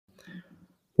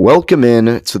Welcome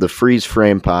in to the Freeze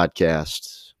Frame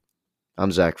podcast.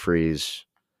 I'm Zach Freeze,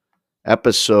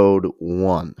 episode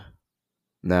 1.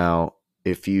 Now,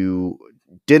 if you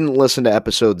didn't listen to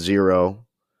episode 0,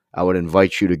 I would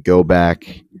invite you to go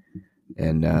back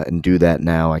and do that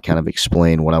now. I kind of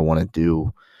explain what I want to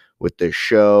do with this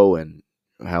show and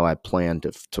how I plan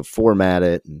to format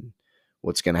it and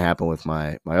what's going to happen with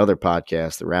my other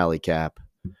podcast, the Rally Cap.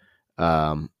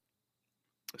 So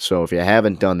if you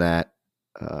haven't done that,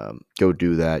 go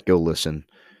do that. Go listen.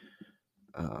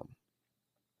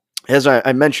 As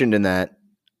I mentioned in that,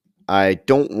 I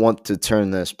don't want to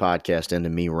turn this podcast into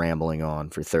me rambling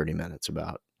on for 30 minutes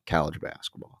about college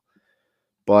basketball.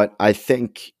 But I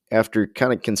think after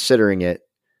kind of considering it,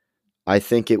 I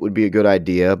think it would be a good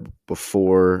idea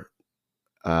before,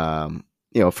 for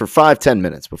 5-10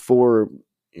 minutes before,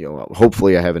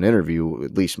 hopefully I have an interview,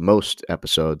 at least most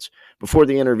episodes. Before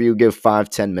the interview, give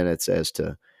 5-10 minutes as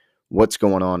to what's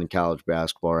going on in college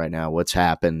basketball right now, what's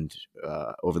happened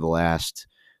over the last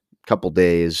couple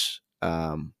days.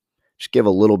 Just give a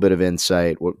little bit of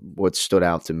insight, what stood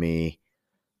out to me.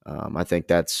 I think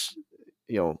that's,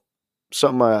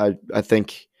 something I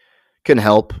think can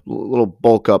help a little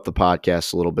bulk up the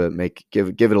podcast a little bit, give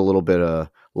it a little bit of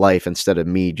life instead of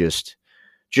me just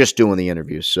doing the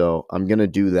interview. So I'm going to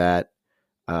do that.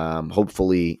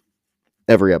 Hopefully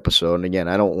every episode. And again,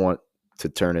 I don't want to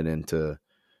turn it into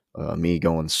me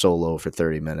going solo for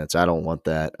 30 minutes. I don't want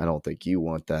that. I don't think you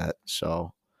want that.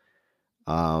 So,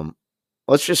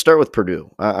 let's just start with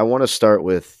Purdue. I want to start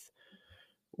with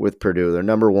Purdue. They're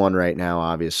number 1 right now,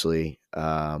 obviously.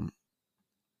 And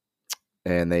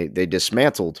they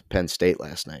dismantled Penn State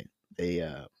last night.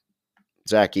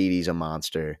 Zach Edey's a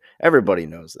monster. Everybody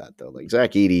knows that, though. Like,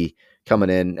 Zach Edey coming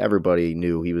in, everybody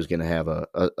knew he was going to have a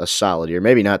solid year.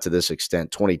 Maybe not to this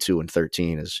extent.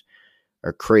 22-13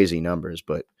 are crazy numbers,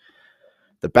 but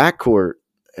the backcourt,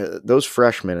 those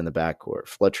freshmen in the backcourt,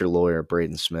 Fletcher Lawyer,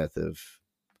 Braden Smith, have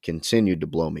continued to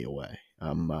blow me away.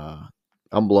 I'm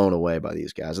blown away by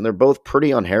these guys, and they're both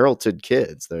pretty unheralded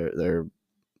kids. They're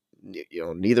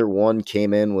neither one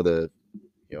came in with a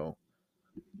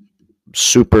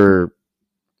super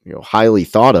highly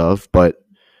thought of, but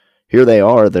here they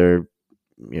are. They're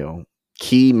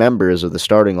key members of the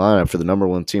starting lineup for the number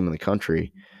 1 team in the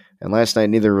country. And last night,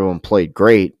 neither of them played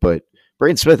great, but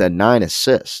Braden Smith had 9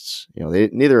 assists.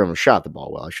 Neither of them shot the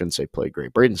ball well. I shouldn't say played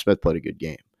great. Braden Smith played a good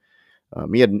game.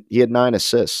 He had 9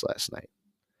 assists last night.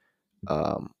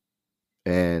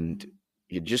 And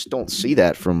you just don't see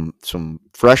that from some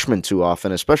freshmen too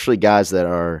often, especially guys that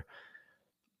are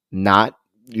not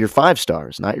your 5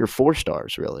 stars, not your 4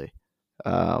 stars, really.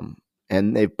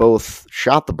 And they've both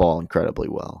shot the ball incredibly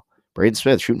well. Braden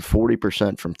Smith shooting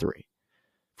 40% from 3,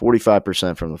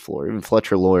 45% from the floor. Even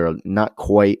Fletcher Lawyer, not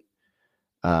quite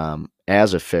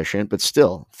as efficient, but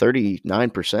still 39%,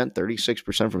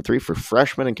 36% from 3 for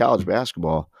freshmen in college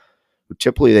basketball, who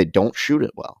typically they don't shoot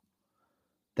it well.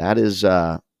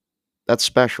 That's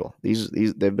special. These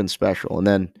they've been special. And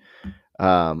then,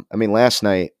 last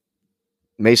night,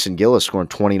 Mason Gillis scoring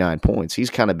 29 points.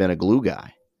 He's kind of been a glue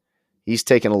guy. He's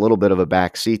taken a little bit of a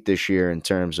back seat this year in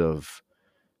terms of,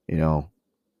 the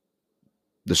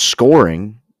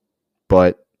scoring,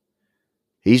 but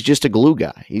he's just a glue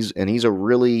guy. He's a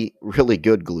really, really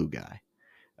good glue guy.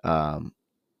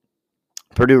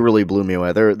 Purdue really blew me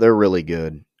away. They're really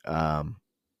good.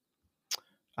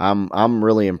 I'm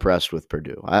really impressed with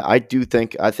Purdue. I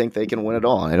think they can win it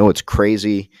all. I know it's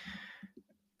crazy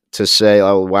to say,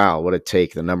 oh wow, what a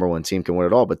take, the number 1 team can win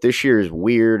it all. But this year is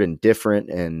weird and different.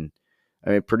 And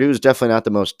Purdue is definitely not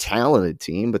the most talented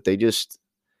team, but they just,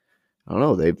 I don't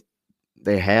know,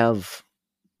 they have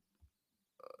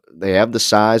the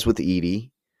size with Edey,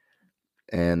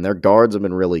 and their guards have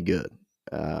been really good.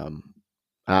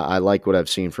 I like what I've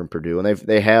seen from Purdue, and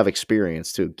they have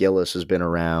experience too. Gillis has been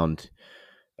around.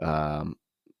 Brandon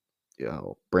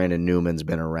Newman's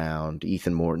been around.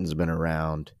 Ethan Morton's been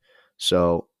around.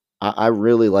 So I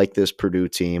really like this Purdue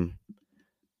team.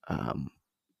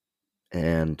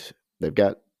 And they've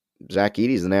got Zach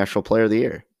Edey's the National Player of the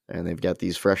Year, and they've got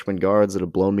these freshman guards that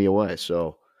have blown me away.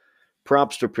 So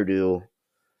props to Purdue.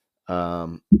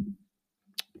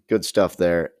 Good stuff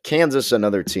there. Kansas,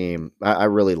 another team I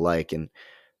really like, and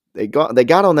they got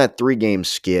on that 3-game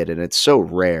skid, and it's so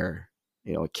rare.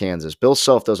 At Kansas, Bill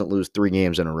Self doesn't lose 3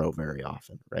 games in a row very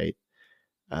often, right?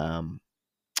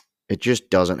 It just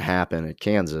doesn't happen at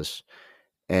Kansas.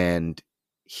 And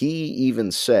he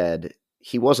even said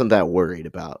he wasn't that worried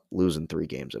about losing 3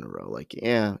 games in a row. Like,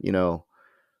 yeah,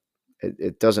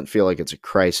 it doesn't feel like it's a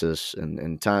crisis.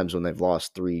 And times when they've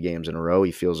lost 3 games in a row,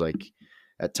 he feels like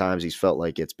at times he's felt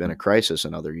like it's been a crisis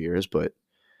in other years. But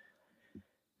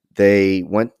They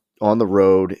went on the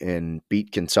road and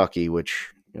beat Kentucky, which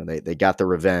they got the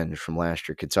revenge from last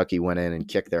year. Kentucky went in and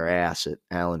kicked their ass at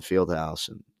Allen Fieldhouse,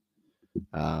 and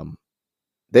um,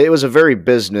 it was a very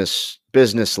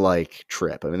business-like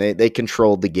trip. I mean, they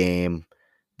controlled the game.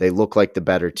 They looked like the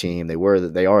better team. They are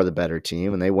the better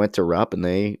team, and they went to Rupp and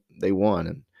they won.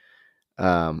 And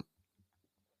um,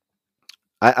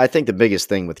 I think the biggest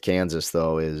thing with Kansas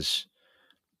though is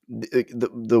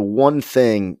the one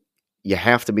thing you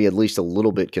have to be at least a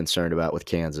little bit concerned about with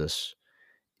Kansas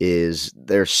is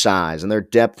their size and their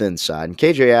depth inside. And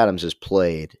KJ Adams has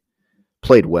played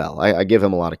well. I give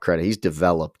him a lot of credit. He's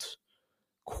developed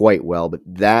quite well, but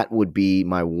that would be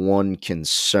my one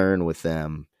concern with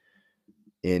them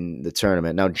in the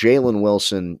tournament. Now, Jalen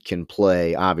Wilson can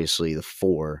play, obviously, the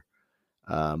 4,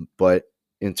 but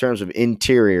in terms of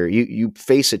interior, you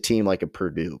face a team like a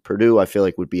Purdue. Purdue, I feel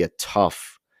like, would be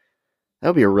that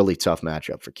would be a really tough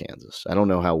matchup for Kansas. I don't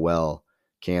know how well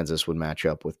Kansas would match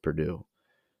up with Purdue,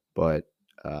 but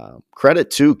credit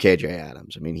to KJ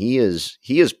Adams. I mean, he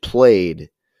has played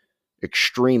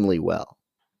extremely well.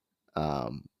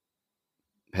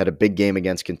 Had a big game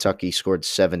against Kentucky, scored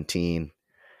 17.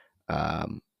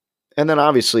 And then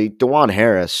obviously DeJuan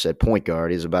Harris at point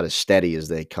guard is about as steady as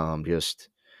they come. Just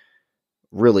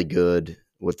really good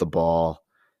with the ball.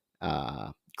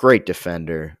 Great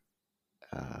defender.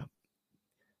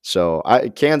 So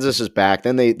Kansas is back.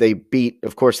 Then they beat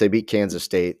Kansas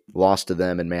State, lost to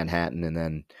them in Manhattan, and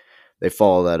then they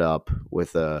follow that up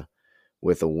with a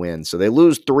win. So they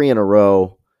lose 3 in a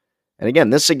row. And again,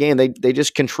 this is a game they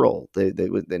just control. They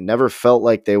never felt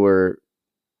like they were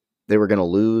going to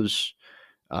lose.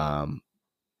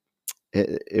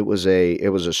 It was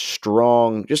a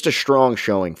strong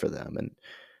showing for them. And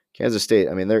Kansas State,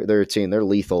 I mean, they're a team. They're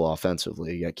lethal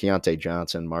offensively. You got Keontae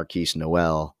Johnson, Marquise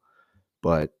Noel,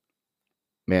 but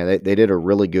man, they did a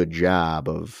really good job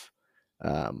of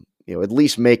at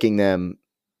least making them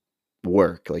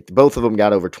work. Like both of them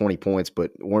got over 20 points, but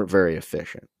weren't very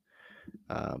efficient.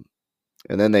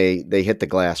 And then they hit the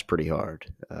glass pretty hard.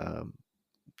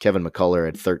 Kevin McCullough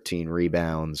had 13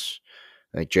 rebounds.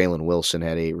 I think Jalen Wilson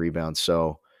had 8 rebounds.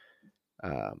 So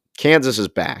Kansas is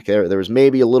back. There was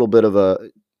maybe a little bit of a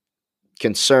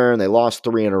concern. They lost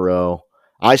 3 in a row.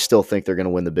 I still think they're going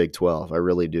to win the Big 12. I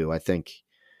really do. I think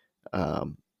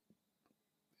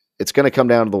it's going to come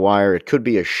down to the wire. It could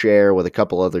be a share with a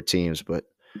couple other teams, but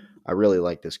I really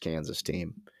like this Kansas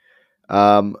team.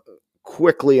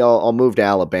 Quickly, I'll move to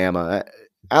Alabama.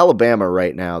 Alabama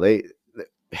right now, the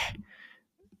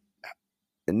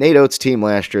Nate Oates' team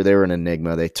last year, they were an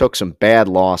enigma. They took some bad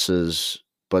losses,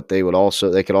 but they could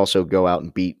also go out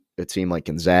and beat a team like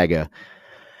Gonzaga.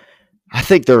 I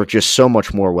think they're just so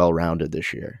much more well-rounded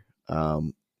this year.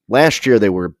 Last year, they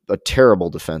were a terrible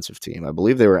defensive team. I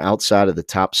believe they were outside of the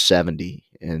top 70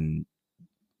 in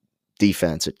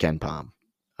defense at KenPom.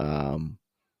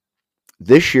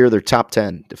 This year, they're top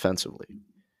 10 defensively.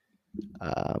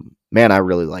 Man, I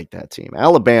really like that team.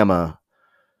 Alabama,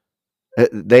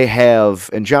 they have,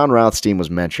 and John Rothstein was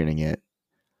mentioning it,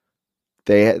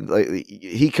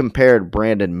 he compared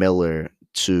Brandon Miller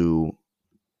to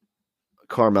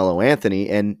Carmelo Anthony,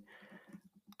 and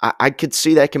I could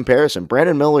see that comparison.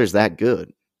 Brandon Miller is that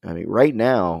good. I mean, right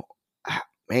now,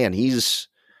 man, he's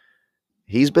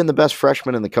been the best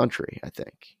freshman in the country, I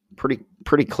think,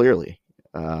 pretty clearly.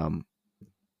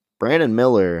 Brandon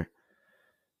Miller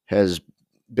has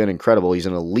been incredible. He's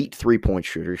an elite three-point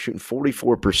shooter, shooting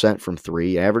 44% from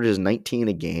 3, averages 19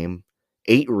 a game,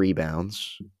 8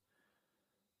 rebounds.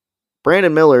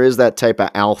 Brandon Miller is that type of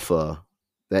alpha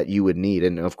that you would need.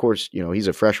 And of course, he's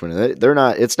a freshman.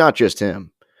 It's not just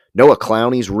him. Noah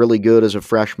Clowney's really good as a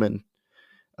freshman.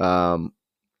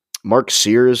 Mark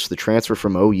Sears, the transfer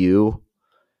from OU.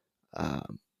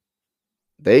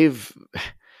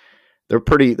 They're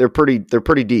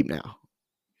pretty deep now.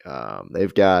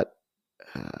 They've got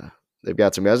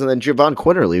some guys, and then Javon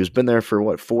Quinterly, who's been there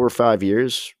for 4 or 5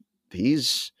 years.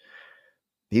 He's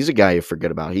a guy you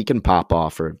forget about. He can pop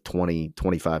off for 20,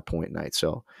 25 point night.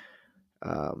 So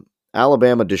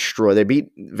Alabama destroyed. They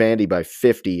beat Vandy by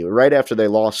 50 right after they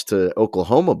lost to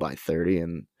Oklahoma by 30,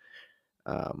 and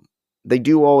they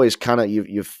do always kind of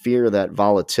you fear that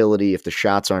volatility if the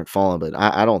shots aren't falling, but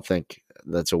I don't think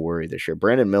that's a worry this year.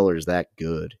 Brandon Miller is that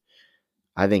good.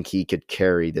 I think he could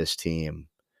carry this team,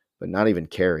 but not even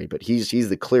carry, but he's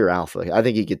the clear alpha. I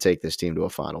think he could take this team to a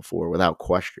Final Four without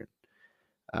question.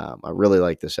 I really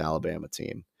like this Alabama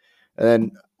team. And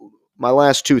then my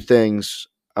last 2 things,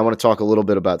 I want to talk a little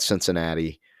bit about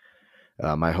Cincinnati,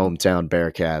 my hometown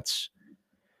Bearcats.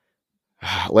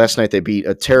 Last night they beat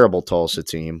a terrible Tulsa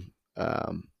team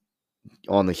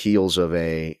on the heels of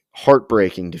a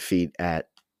heartbreaking defeat at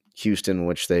Houston,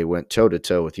 which they went toe to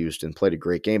toe with Houston, played a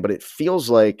great game, but it feels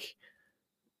like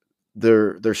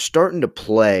they're starting to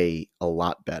play a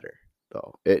lot better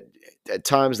though. At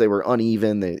times they were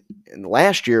uneven. And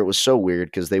last year it was so weird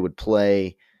because they would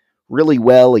play really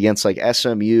well against like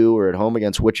SMU or at home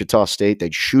against Wichita State.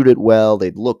 They'd shoot it well,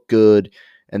 they'd look good,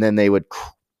 and then they would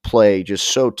play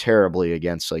just so terribly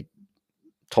against like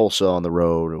Tulsa on the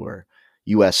road or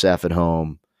USF at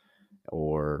home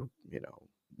or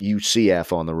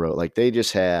UCF on the road. Like they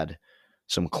just had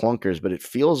some clunkers, but it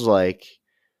feels like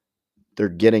they're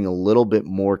getting a little bit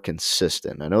more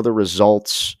consistent. I know the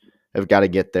results have got to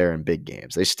get there in big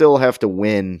games. They still have to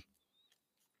win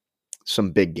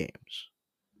some big games.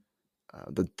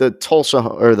 The Tulsa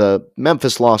or the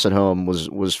Memphis loss at home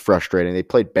was frustrating. They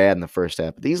played bad in the first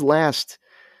half. But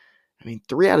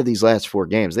three out of these last four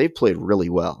games, they've played really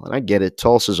well. And I get it.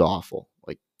 Tulsa's awful.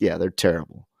 Like, yeah, they're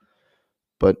terrible.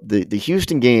 But the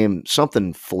Houston game,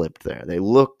 something flipped there. It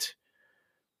looked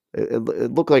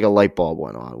like a light bulb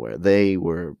went on where they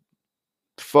were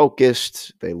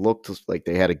focused. They looked like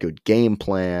they had a good game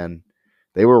plan.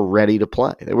 They were ready to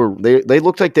play. They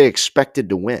looked like they expected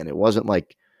to win. It wasn't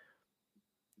like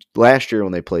last year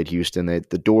when they played Houston, their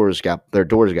doors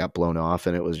got blown off,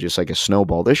 and it was just like a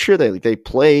snowball. This year they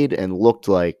played and looked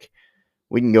like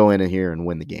we can go in here and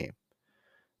win the game,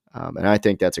 and I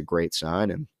think that's a great sign.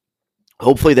 And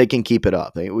hopefully they can keep it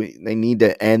up. They need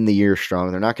to end the year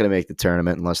strong. They're not going to make the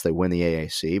tournament unless they win the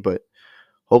AAC, but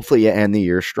hopefully you end the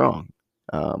year strong.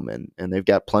 And they've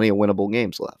got plenty of winnable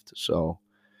games left. So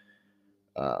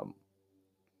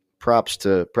props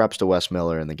to Wes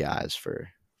Miller and the guys for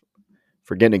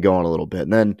getting it going a little bit.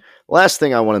 And then last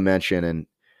thing I want to mention, and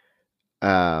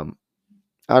I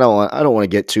don't want to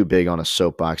get too big on a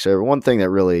soapbox. One thing that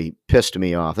really pissed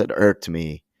me off, that irked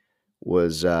me,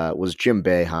 was Jim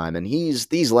Boeheim, and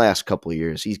these last couple of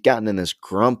years he's gotten in this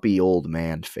grumpy old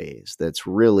man phase that's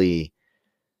really,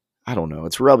 I don't know,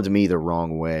 it's rubbed me the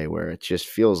wrong way, where it just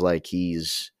feels like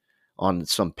he's on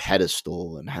some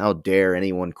pedestal and how dare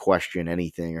anyone question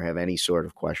anything or have any sort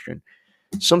of question.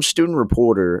 Some student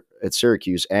reporter at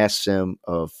Syracuse asks him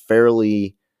a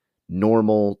fairly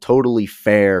normal, totally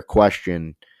fair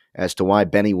question as to why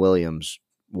Benny Williams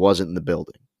wasn't in the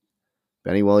building.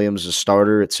 Benny Williams, a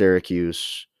starter at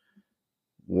Syracuse,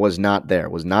 was not there,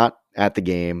 was not at the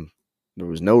game. There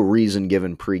was no reason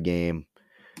given pregame,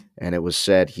 and it was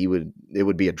said it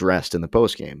would be addressed in the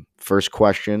postgame. First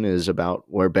question is about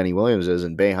where Benny Williams is,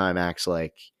 and Boeheim acts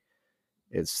like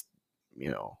it's,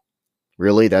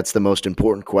 really, that's the most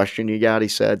important question you got, he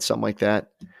said, something like that.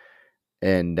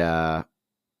 And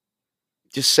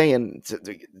just saying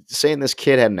this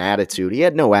kid had an attitude. He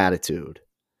had no attitude.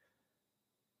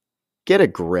 Get a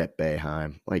grip,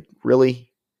 Boeheim. Like,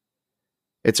 really?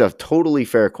 It's a totally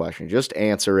fair question. Just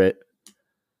answer it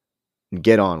and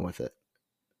get on with it.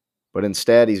 But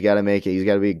instead, he's got to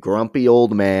be a grumpy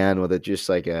old man with it, just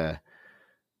like it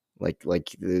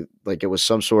was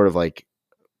some sort of like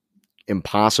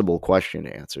impossible question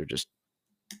to answer. Just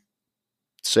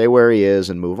say where he is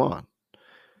and move on.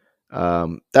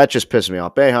 That just pissed me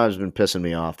off. Boeheim's been pissing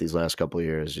me off these last couple of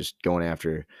years, just going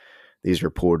after these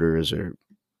reporters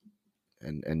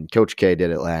and Coach K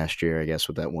did it last year, I guess,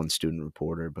 with that one student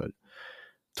reporter. But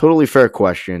totally fair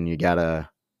question. You gotta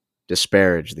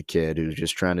disparage the kid who's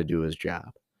just trying to do his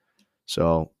job.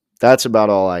 So that's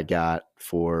about all I got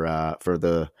for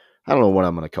the, I don't know what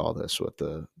I'm going to call this, with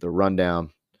the rundown.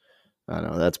 I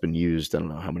don't know, that's been used I don't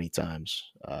know how many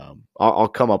times. I'll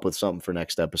come up with something for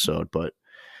next episode. But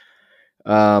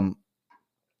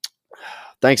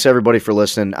thanks everybody for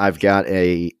listening. I've got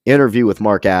a interview with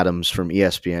Mark Adams from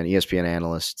ESPN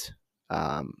Analyst.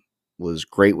 Was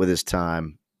great with his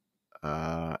time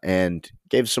and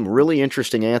gave some really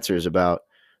interesting answers about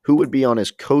who would be on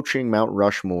his coaching Mount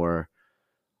Rushmore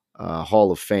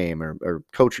Hall of Fame or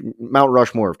coach Mount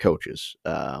Rushmore of coaches.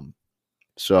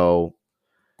 So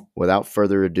without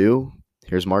further ado,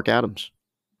 here's Mark Adams.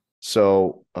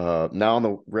 So now on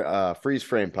the Freeze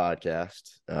Frame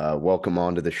podcast, welcome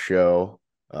on to the show,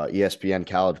 ESPN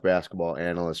college basketball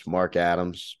analyst Mark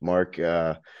Adams. Mark,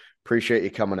 appreciate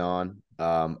you coming on.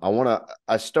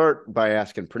 I start by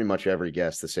asking pretty much every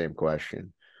guest the same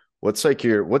question. What's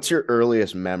your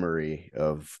earliest memory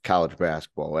of college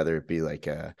basketball, whether it be like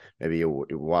maybe you're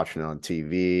watching it on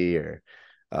TV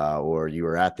or you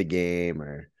were at the game,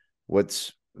 or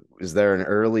is there an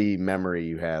early memory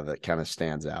you have that kind of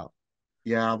stands out?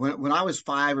 Yeah, when I was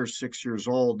 5 or 6 years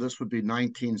old, this would be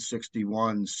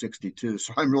 1961, 62.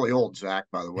 So I'm really old, Zach,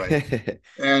 by the way.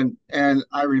 And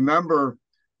I remember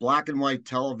black and white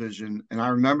television, and I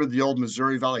remember the old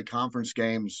Missouri Valley Conference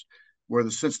games where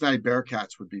the Cincinnati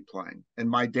Bearcats would be playing. And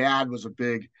my dad was a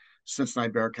big Cincinnati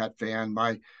Bearcat fan.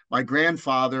 My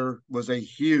grandfather was a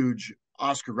huge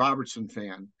Oscar Robertson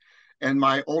fan. And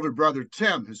my older brother,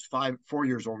 Tim, who's 4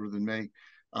 years older than me,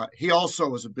 he also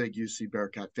was a big UC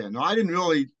Bearcat fan. Now, I didn't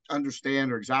really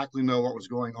understand or exactly know what was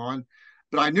going on,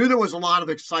 but I knew there was a lot of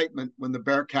excitement when the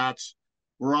Bearcats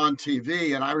were on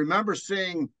TV. And I remember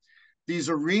seeing these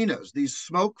arenas, these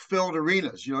smoke-filled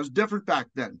arenas. It's different back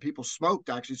then. People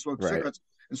actually smoked Right. cigarettes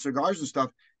and cigars and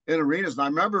stuff in arenas. And I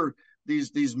remember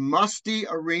these musty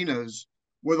arenas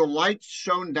where the lights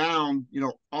shone down,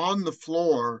 on the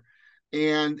floor,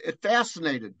 and it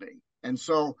fascinated me. And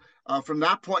so from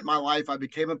that point in my life, I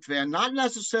became a fan, not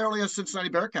necessarily a Cincinnati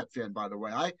Bearcat fan, by the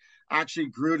way. I actually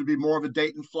grew to be more of a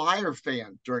Dayton Flyer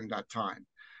fan during that time.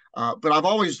 But I've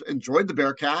always enjoyed the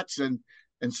Bearcats,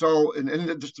 and so in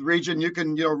the region, you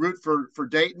can root for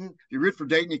Dayton. If you root for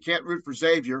Dayton, you can't root for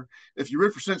Xavier. If you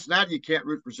root for Cincinnati, you can't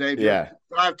root for Xavier. Yeah.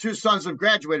 But I have two sons that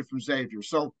graduated from Xavier,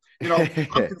 so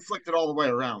I'm conflicted all the way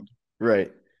around.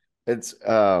 Right. It's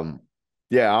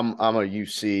yeah, I'm a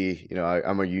UC,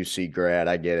 I'm a UC grad.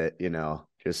 I get it,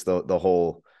 just the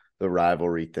whole the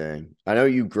rivalry thing. I know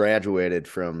you graduated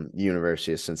from the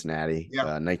University of Cincinnati, Yeah.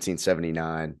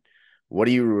 1979. What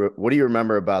do you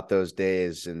remember about those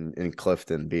days in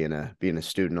Clifton being a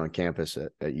student on campus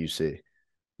at UC?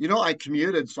 I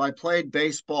commuted, so I played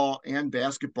baseball and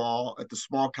basketball at the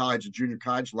small college and junior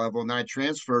college level, and then I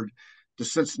transferred to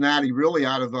Cincinnati really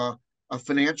out of a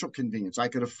financial convenience. I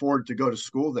could afford to go to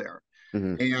school there.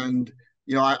 Hmm. And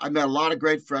I met a lot of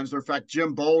great friends. In fact,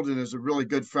 Jim Bolden is a really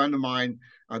good friend of mine.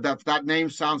 That name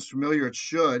sounds familiar. It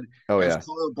should. Oh As yeah.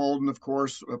 Carl Bolden, of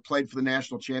course, played for the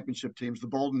national championship teams. The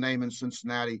Bolden name in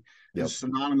Cincinnati Yep. is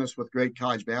synonymous with great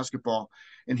college basketball.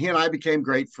 And he and I became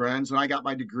great friends. And I got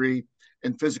my degree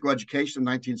in physical education in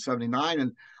 1979.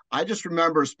 And I just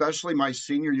remember, especially my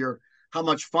senior year, how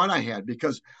much fun I had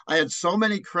because I had so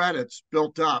many credits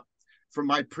built up from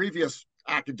my previous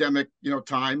academic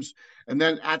times, and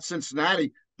then at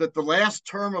Cincinnati, that the last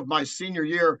term of my senior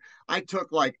year I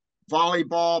took like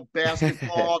volleyball,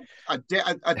 basketball, a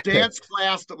dance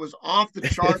class that was off the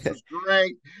charts. Was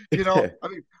great. I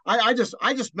mean, I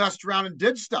just messed around and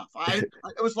did stuff.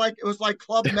 It was like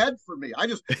Club Med for me. I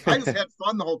just had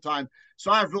fun the whole time.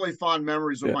 So I have really fond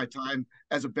memories of Yeah. my time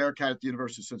as a Bearcat at the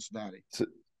University of Cincinnati. So,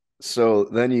 so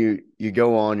then you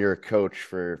go on, you're a coach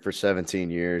for 17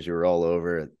 years. You were all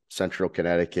over at Central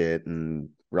Connecticut and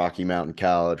Rocky Mountain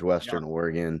College, Yeah. Western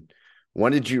Oregon.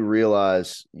 When did you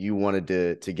realize you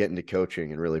wanted to get into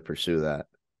coaching and really pursue that?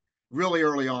 Really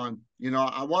early on.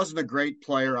 I wasn't a great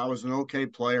player. I was an okay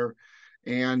player.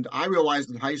 And I realized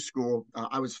in high school,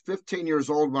 I was 15 years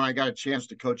old when I got a chance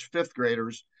to coach fifth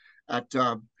graders at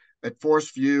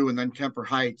Forest View and then Kemper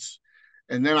Heights.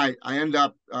 And then I ended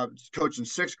up coaching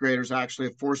sixth graders actually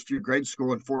at Forest View Grade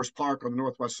School in Forest Park on the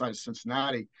northwest side of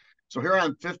Cincinnati. So here I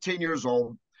am, 15 years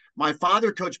old. My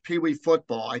father coached Pee Wee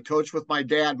football. I coached with my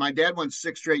dad. My dad went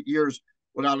 6 straight years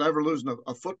without ever losing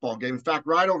a football game. In fact,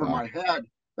 right over Wow. my head,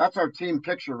 that's our team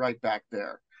picture right back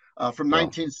there from Wow.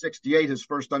 1968, his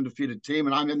first undefeated team.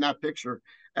 And I'm in that picture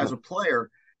as Huh. a player.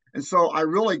 And so I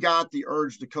really got the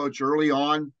urge to coach early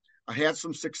on. I had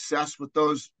some success with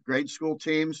those grade school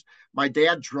teams. My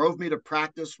dad drove me to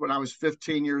practice when I was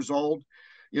 15 years old,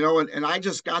 and I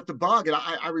just got the bug. And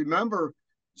I remember,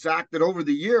 Zach, that over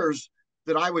the years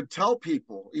that I would tell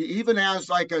people, even as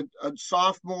like a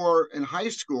sophomore in high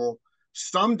school,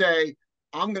 someday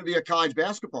I'm going to be a college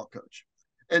basketball coach.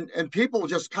 And people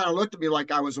just kind of looked at me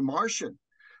like I was a Martian.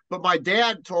 But my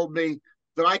dad told me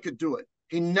that I could do it.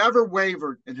 He never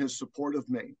wavered in his support of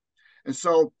me. And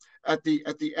so at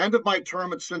the end of my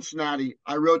term at Cincinnati,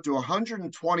 I wrote to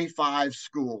 125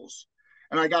 schools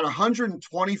and I got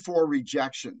 124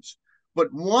 rejections.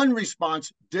 But one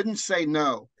response didn't say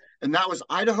no. And that was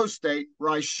Idaho State,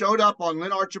 where I showed up on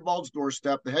Lynn Archibald's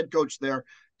doorstep, the head coach there.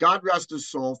 God rest his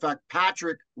soul. In fact,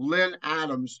 Patrick Lynn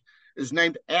Adams is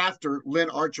named after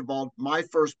Lynn Archibald, my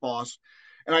first boss.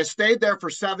 And I stayed there for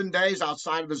 7 days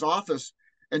outside of his office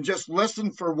and just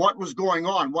listened for what was going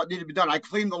on, what needed to be done. I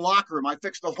cleaned the locker room. I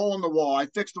fixed a hole in the wall. I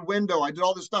fixed the window. I did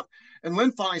all this stuff. And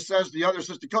Lynn finally says to the other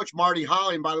assistant coach, Marty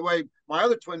Holly, and by the way, my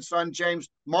other twin son, James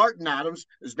Martin Adams,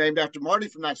 is named after Marty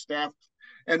from that staff.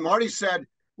 And Marty said,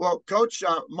 well, Coach,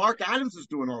 Mark Adams is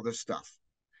doing all this stuff.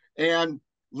 And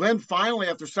Lynn finally,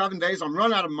 after 7 days, I'm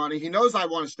running out of money. He knows I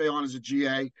want to stay on as a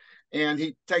GA. And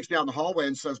he takes me out in the hallway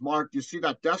and says, Mark, do you see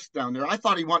that desk down there? I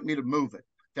thought he wanted me to move it.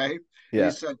 Okay. And he Yeah.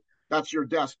 said, that's your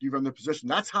desk. You run the position.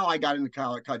 That's how I got into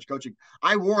college coaching.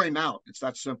 I wore him out. It's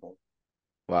that simple.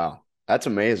 Wow. That's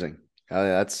amazing.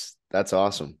 That's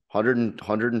awesome.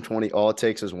 120. All it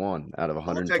takes is one out of All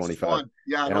it takes is 125. one.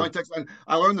 Yeah, it Yeah. only takes one.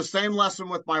 I learned the same lesson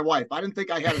with my wife. I didn't think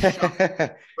I had a shot,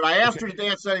 but I asked her to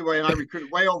dance anyway, and I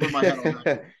recruited way over my head on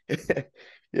that.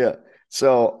 Yeah.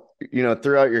 So,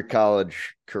 throughout your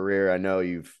college career, I know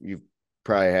you've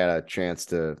probably had a chance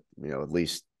to, at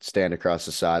least stand across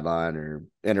the sideline or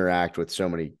interact with so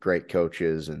many great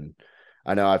coaches. And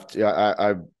I know I've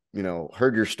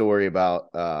heard your story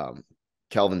about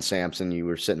Kelvin Sampson. You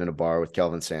were sitting in a bar with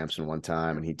Kelvin Sampson one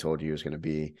time, and he told you he was going to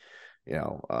be, you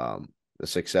know, um, a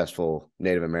successful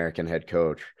Native American head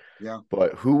coach. Yeah.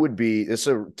 But who would be, this is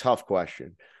a tough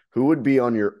question. Who would be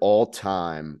on your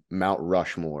all-time Mount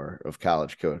Rushmore of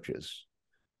college coaches?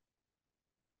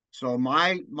 So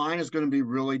mine is going to be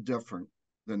really different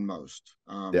than most.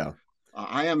 Yeah.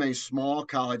 I am a small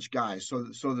college guy, so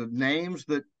the names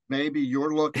that maybe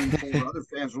you're looking for, other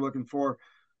fans are looking for,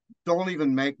 don't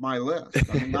even make my list.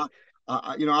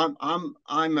 I mean,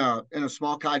 I'm in a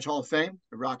small college Hall of Fame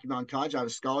at Rocky Mountain College. I have a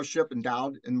scholarship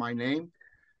endowed in my name,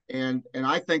 and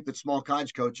I think that small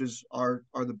college coaches are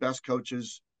the best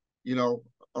coaches, you know,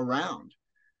 around.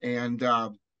 And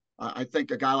I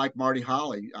think a guy like Marty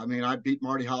Holly. I mean, I beat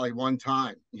Marty Holly one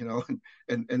time,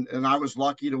 and I was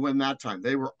lucky to win that time.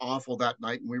 They were awful that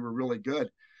night, and we were really good.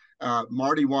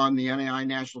 Marty won the NAI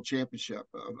national championship.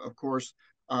 Of course,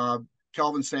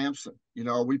 Kelvin Sampson.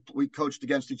 We coached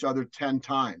against each other 10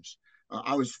 times.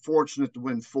 I was fortunate to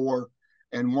win four,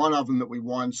 and one of them that we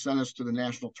won sent us to the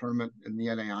national tournament in the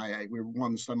NAIA. We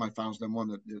won the semifinals, then won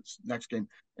the next game.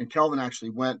 And Kelvin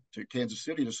actually went to Kansas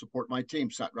City to support my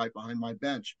team, sat right behind my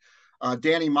bench.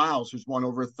 Danny Miles, who's won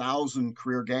over 1,000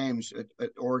 career games at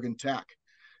Oregon Tech.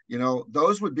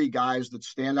 Those would be guys that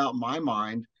stand out in my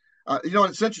mind.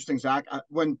 It's interesting, Zach.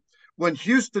 When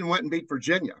Houston went and beat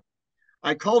Virginia,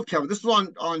 I called Kelvin. This was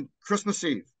on Christmas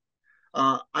Eve.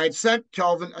 I had sent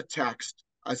Kelvin a text.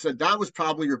 I said, that was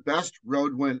probably your best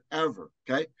road win ever.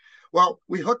 Okay. Well,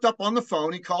 we hooked up on the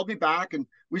phone. He called me back and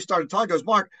we started talking. He goes,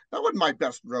 Mark, that wasn't my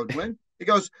best road win. He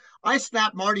goes, I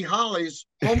snapped Marty Holly's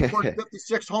home court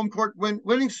 56 home court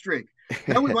winning streak.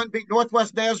 Then we went and beat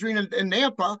Northwest Nazarene in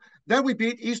Nampa. Then we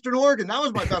beat Eastern Oregon. That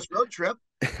was my best road trip.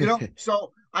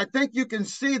 So I think you can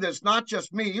see this, not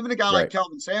just me, even a guy like Right.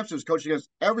 Kelvin Sampson is coaching against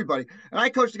everybody. And I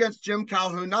coached against Jim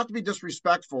Calhoun, not to be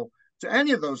disrespectful to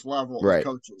any of those level of Right.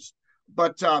 coaches.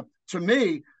 But to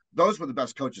me, those were the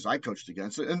best coaches I coached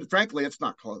against. And frankly, it's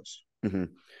not close. Mm-hmm.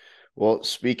 Well,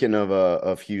 speaking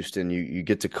of Houston, you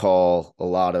get to call a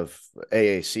lot of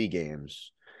AAC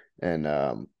games,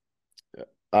 and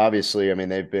obviously, I mean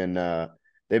they've been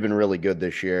really good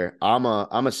this year. I'm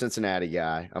a Cincinnati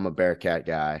guy. I'm a Bearcat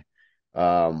guy.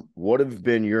 What have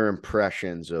been your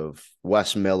impressions of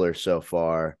Wes Miller so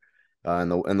far in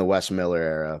the Wes Miller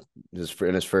era?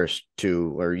 In his first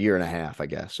 2 or year and a half, I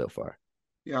guess, so far.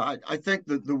 Yeah, I think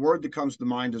that the word that comes to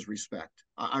mind is respect.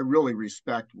 I really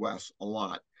respect Wes a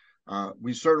lot.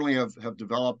 We certainly have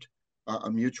developed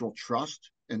a mutual trust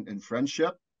and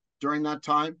friendship during that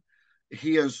time.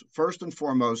 He is first and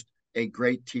foremost a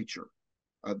great teacher.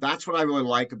 That's what I really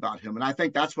like about him, and I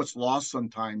think that's what's lost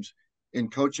sometimes in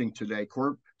coaching today.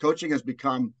 Coaching has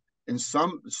become, in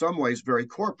some ways, very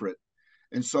corporate,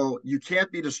 and so you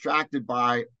can't be distracted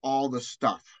by all the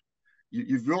stuff.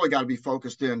 You've really got to be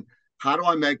focused in, how do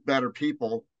I make better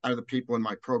people out of the people in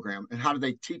my program, and how do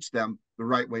they teach them the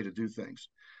right way to do things?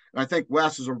 And I think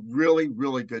Wes is a really,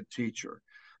 really good teacher.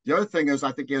 The other thing is,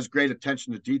 I think he has great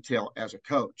attention to detail as a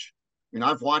coach. I mean,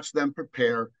 I've watched them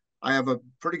prepare. I have a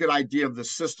pretty good idea of the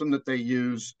system that they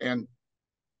use, and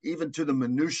even to the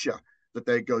minutia that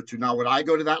they go to. Now, would I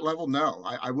go to that level? No,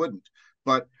 I wouldn't.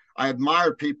 But I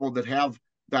admire people that have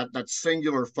that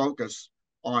singular focus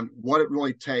on what it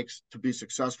really takes to be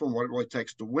successful and what it really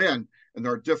takes to win. And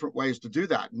there are different ways to do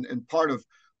that. And part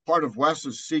of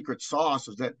Wes's secret sauce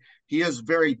is that he is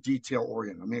very detail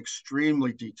oriented. I mean,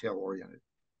 extremely detail oriented,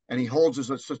 and he holds his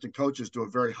assistant coaches to a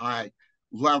very high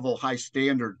level, high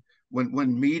standard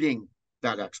when meeting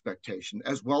that expectation,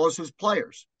 as well as his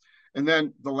players. And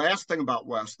then the last thing about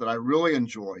Wes that I really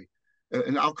enjoy,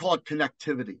 and I'll call it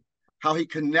connectivity, how he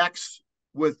connects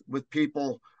with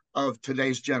people of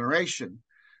today's generation.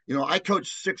 I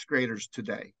coach sixth graders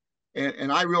today,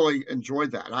 and I really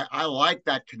enjoyed that. I like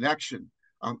that connection.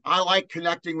 I like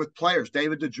connecting with players.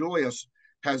 David DeJulius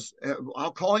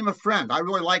I'll call him a friend. I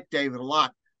really like David a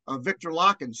lot. Victor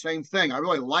Locken, same thing. I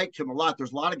really like him a lot.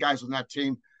 There's a lot of guys on that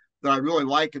team that I really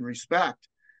like and respect.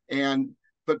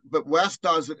 But Wes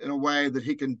does it in a way that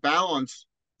he can balance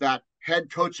that head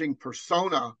coaching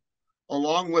persona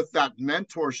along with that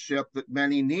mentorship that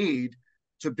many need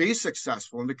to be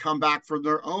successful and to come back from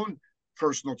their own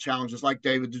personal challenges like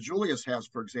David DeJulius has,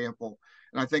 for example.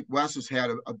 And I think Wes has had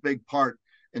a big part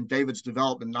in David's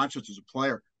development, not just as a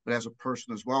player, but as a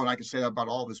person as well. And I can say that about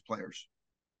all of his players.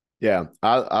 Yeah,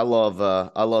 I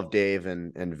love Dave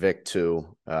and Vic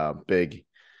too. Big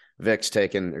Vic's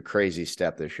taken a crazy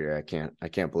step this year. I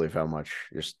can't believe how much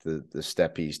just the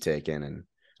step he's taken, and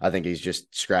I think he's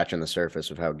just scratching the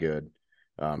surface of how good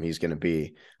he's going to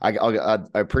be. I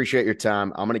appreciate your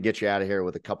time. I'm going to get you out of here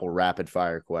with a couple rapid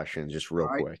fire questions, just real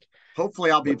All right. quick.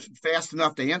 Hopefully, I'll be fast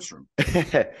enough to answer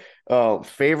them. Oh,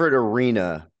 favorite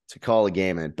arena to call a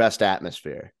game in, best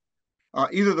atmosphere.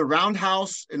 Either the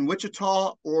Roundhouse in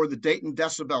Wichita or the Dayton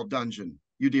Decibel Dungeon,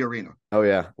 UD Arena. Oh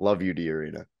yeah, love UD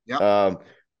Arena. Yep.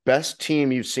 Best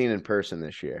team you've seen in person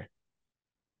this year.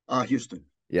 Houston.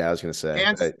 Yeah, I was gonna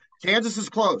say Kansas is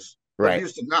close, but right.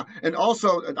 Houston now. And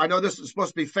also, I know this is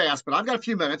supposed to be fast, but I've got a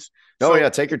few minutes. Oh So yeah,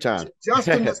 take your time. just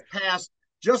in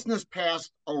this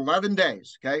past 11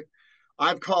 days, okay,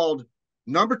 I've called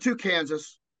number 2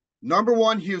 Kansas, number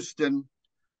 1 Houston,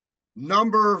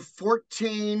 number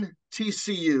 14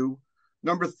 TCU,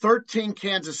 number 13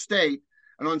 Kansas State,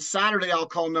 and on Saturday I'll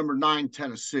call number 9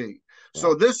 Tennessee. Wow.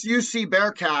 So this UC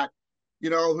Bearcat,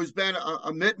 who's been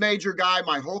a mid-major guy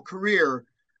my whole career,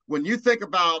 when you think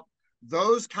about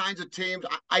those kinds of teams,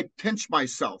 I pinch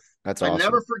myself. That's awesome. I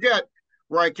never forget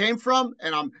where I came from,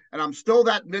 and I'm still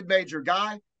that mid-major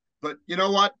guy. But you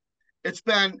know what? It's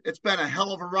been a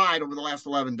hell of a ride over the last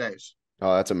 11 days.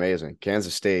 Oh, that's amazing.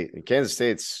 Kansas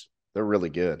State's they're really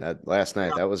good. Last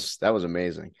night, yeah. that was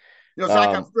amazing.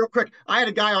 Zach, real quick, I had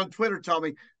a guy on Twitter tell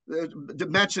me,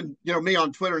 mentioned me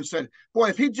on Twitter and said, boy,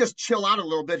 if he'd just chill out a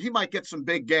little bit, he might get some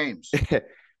big games.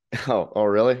 Oh,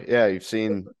 really? Yeah, you've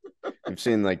seen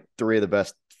like 3 of the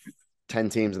best 10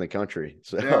 teams in the country.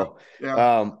 So,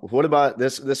 yeah. What about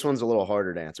this? This one's a little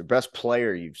harder to answer. Best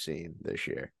player you've seen this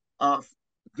year?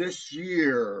 This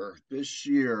year,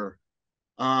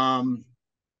 I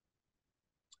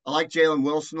like Jalen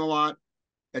Wilson a lot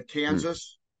at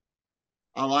Kansas.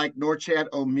 I like Norchad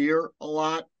Omier a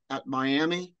lot at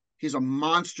Miami. He's a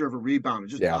monster of a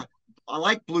rebounder. I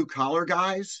like blue collar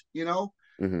guys,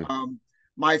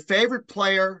 My favorite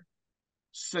player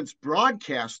since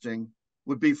broadcasting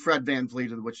would be Fred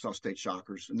VanVleet of the Wichita State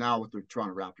Shockers, and now with the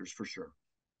Toronto Raptors for sure.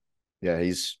 Yeah,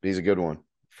 he's a good one.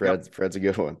 Fred's a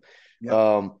good one. Yep.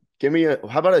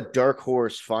 How about a dark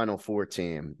horse Final Four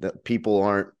team that people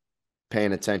aren't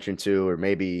paying attention to, or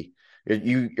maybe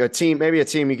a team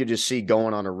you could just see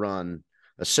going on a run,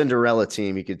 a Cinderella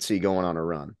team you could see going on a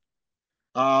run.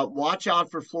 Watch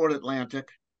out for Florida Atlantic.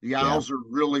 The Owls are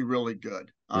really, really good.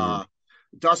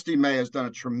 Dusty May has done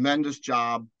a tremendous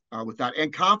job with that.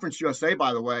 And Conference USA,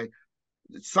 by the way,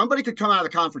 somebody could come out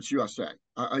of the Conference USA,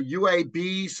 a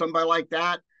UAB, somebody like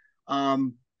that.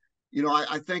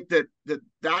 I think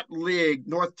that league,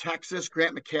 North Texas,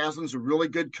 Grant McCaslin's a really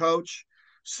good coach.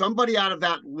 Somebody out of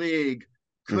that league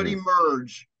could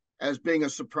emerge as being a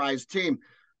surprise team.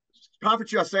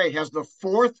 Conference USA has the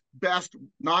 4th best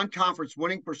non-conference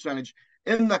winning percentage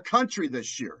in the country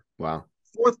this year. Wow.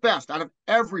 4th best out of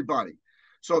everybody.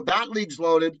 So that league's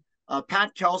loaded.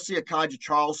 Pat Kelsey at College of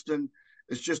Charleston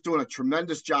is just doing a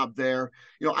tremendous job there.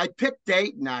 I picked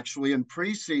Dayton actually in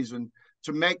preseason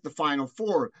to make the Final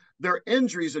Four. There are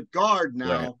injuries at guard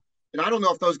now. Right. And I don't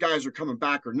know if those guys are coming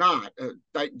back or not.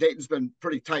 Dayton's been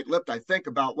pretty tight-lipped, I think,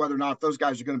 about whether or not those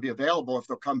guys are going to be available, if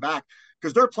they'll come back,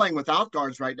 because they're playing without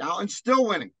guards right now and still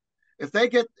winning. If they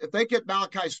get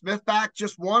Malachi Smith back,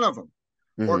 just one of them,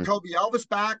 or Kobe Elvis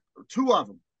back, or 2 of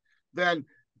them, then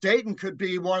Dayton could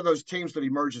be one of those teams that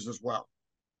emerges as well.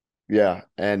 Yeah,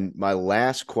 and my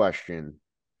last question,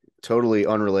 totally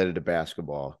unrelated to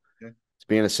basketball. Okay. It's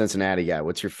being a Cincinnati guy.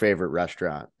 What's your favorite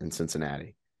restaurant in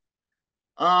Cincinnati?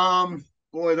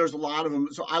 Boy, there's a lot of them.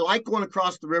 So I like going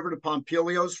across the river to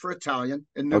Pompilio's for Italian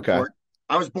in Newport. Okay.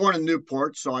 I was born in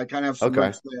Newport, so I kind of have some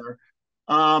roots there.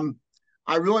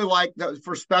 I really like that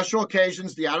for special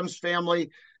occasions. The Adams family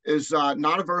is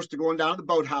not averse to going down to the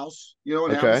Boathouse,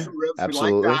 and having some ribs.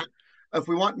 Absolutely. We like that. If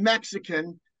we want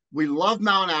Mexican, we love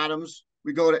Mount Adams.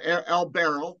 We go to El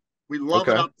Barrel. We love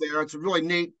it up there. It's a really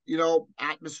neat,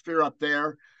 atmosphere up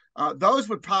there. Those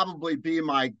would probably be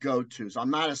my go-tos. I'm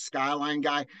not a Skyline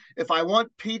guy. If I want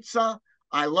pizza,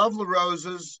 I love La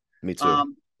Rosa's. Me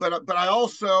too. But I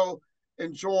also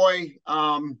enjoy,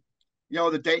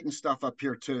 the Dayton stuff up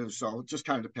here too. So it just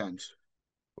kind of depends.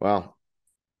 Well,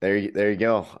 there you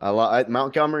go.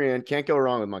 Montgomery Inn. Can't go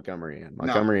wrong with Montgomery Inn.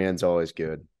 Montgomery Inn's always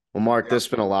good. Well, Mark, this has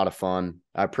been a lot of fun.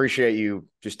 I appreciate you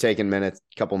just taking a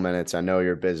couple minutes. I know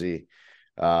you're busy.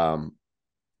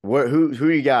 Who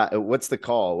you got? What's the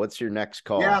call? What's your next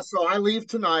Yeah, call? so I leave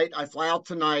tonight. I fly out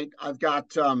tonight. I've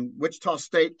got Wichita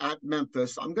State at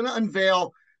Memphis. I'm going to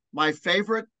unveil my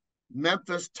favorite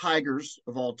Memphis Tigers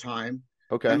of all time,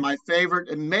 and Okay. my favorite,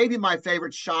 and maybe my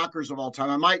favorite Shockers of all time.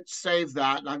 I might save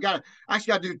that, and I've got to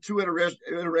actually got to do two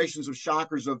iterations of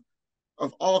Shockers of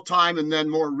all time and then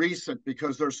more recent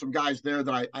because there's some guys there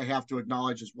that I have to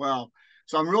acknowledge as well.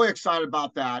 So I'm really excited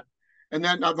about that. And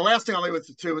then the last thing I'll leave with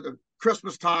you too,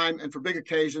 Christmas time and for big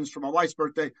occasions, for my wife's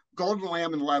birthday, Golden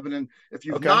Lamb in Lebanon. If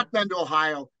you've Okay. not been to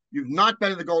Ohio, you've not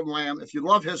been to the Golden Lamb. If you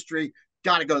love history,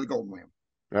 got to go to the Golden Lamb.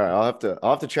 All right. I'll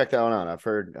have to check that one out. I've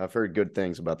heard good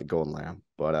things about the Golden Lamb.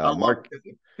 But Well, Mark,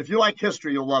 if you like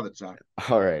history, you'll love it, Zach.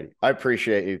 all right. I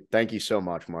appreciate you. Thank you so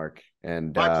much, Mark.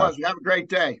 And My pleasure. Have a great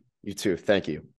day. you too. Thank you.